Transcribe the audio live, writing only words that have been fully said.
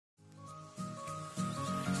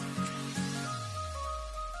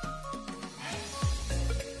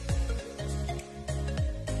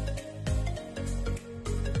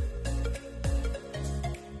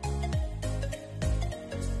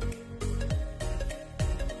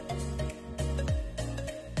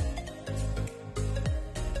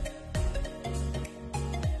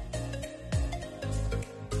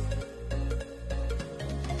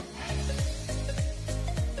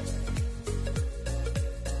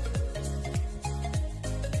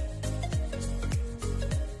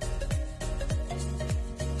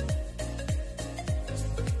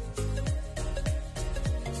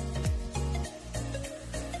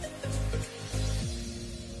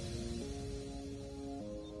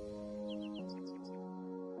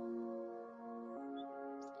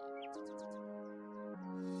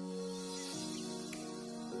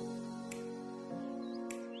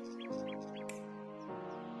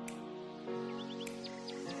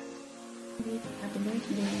Happy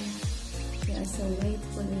birthday. We are so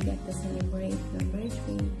grateful we get to celebrate your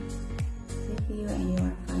birthday with you and your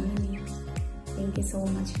family. Thank you so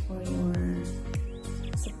much for your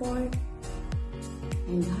support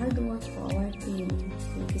and hard work for our team.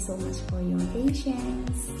 Thank you so much for your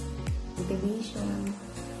patience, motivation,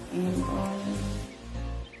 and all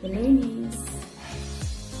the learnings.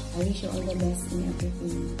 I wish you all the best in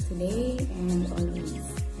everything today and always.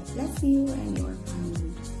 God bless you and your family.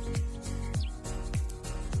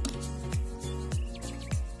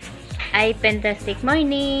 Ay, fantastic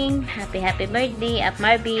morning! Happy birthday, Ap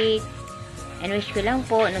Marvic! And wish ko lang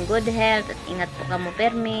po ng good health at ingat po ka mo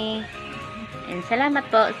permi. And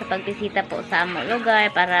salamat po sa pagbisita po sa among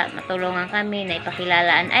lugar para matulungan kami na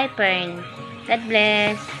ipakilala ang iPern. God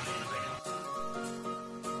bless!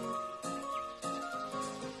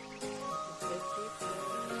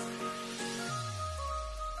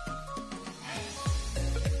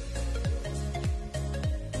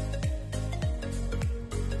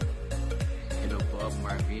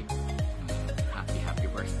 Marvic, happy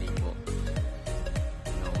birthday po.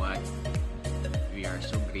 You know what? We are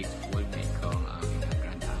so grateful na ikaw ang aming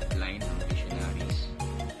grand upline ng Visionaries.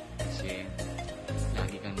 Kasi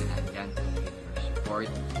lagi kang nandiyan with your support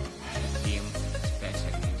sa team,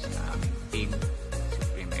 especially sa aming team,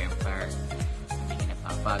 Supreme Empire. Hindi ka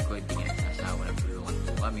napapagod, hindi ka nasasawa ng tulungan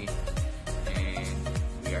po kami. And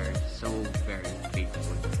we are so very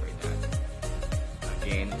grateful for that.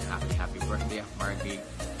 Again, happy birthday, Marvic.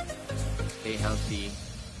 Stay healthy,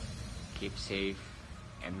 keep safe,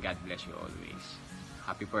 and God bless you always.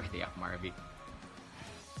 Happy birthday, Marvic.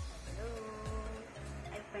 Hello,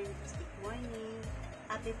 ay fantastic morning.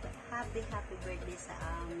 Happy birthday sa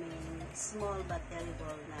aming small but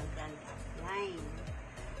terrible na grand upline.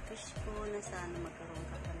 Wish ko na sana magkaroon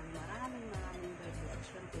ka pa ng maraming birthday at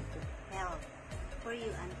syempre good health for you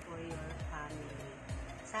and for your family.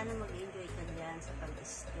 Sana mag-enjoy ka dyan sa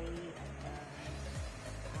pag-stay at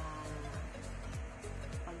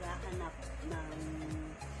paghahanap ng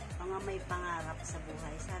mga may pangarap sa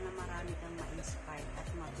buhay. Sana marami kang ma-inspire at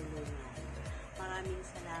matulungan. Maraming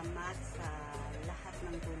salamat sa lahat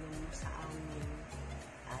ng tulong mo sa amin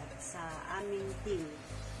at sa aming team.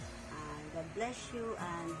 God bless you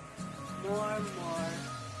and more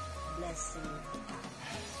blessing.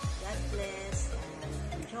 God bless and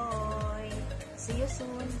enjoy. See you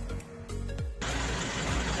soon.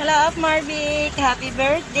 Hello, Marvic. Happy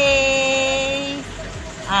birthday.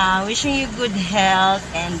 Wishing you good health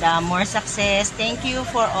and more success. Thank you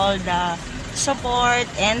for all the support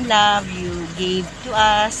and love you gave to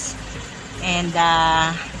us. And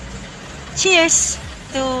cheers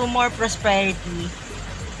to more prosperity.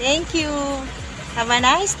 Thank you. Have a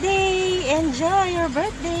nice day. Enjoy your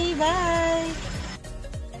birthday. Bye.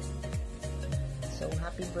 So,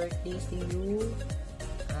 happy birthday to you.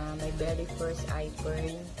 My very first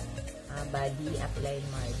iPern body apply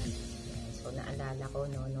Marvic. So, naalala ko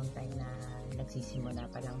noong time na nagsisimula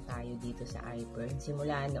pa lang tayo dito sa iPern.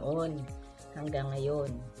 Simula noon hanggang ngayon,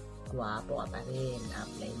 guwapo ka pa rin,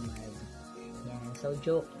 apply Marvic. Yan. So,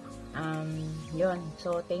 joke. Yun.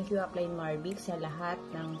 So, thank you apply Marvic sa lahat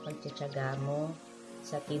ng pagtsatsaga mo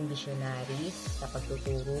sa Team Visionaries, sa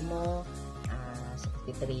pagtuturo mo, sa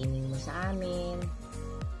pagtitraining mo sa amin,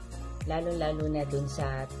 lalo na dun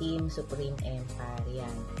sa Team Supreme Empire.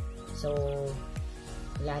 Yan. So,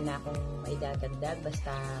 wala na akong maidadagdag,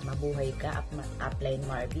 basta mabuhay ka, upline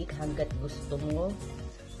Marvic hanggat gusto mo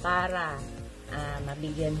para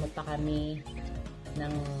mabigyan mo pa kami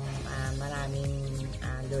ng maraming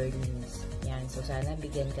learnings. Yan. So, sana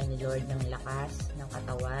bigyan ka ni Lord ng lakas, ng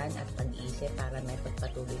katawan at pag-isip para may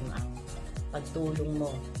pagpatuloy mo ang pagtulong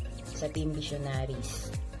mo sa Team Visionaries.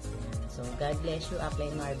 So, God bless you,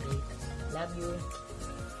 upline Marvic. Love you.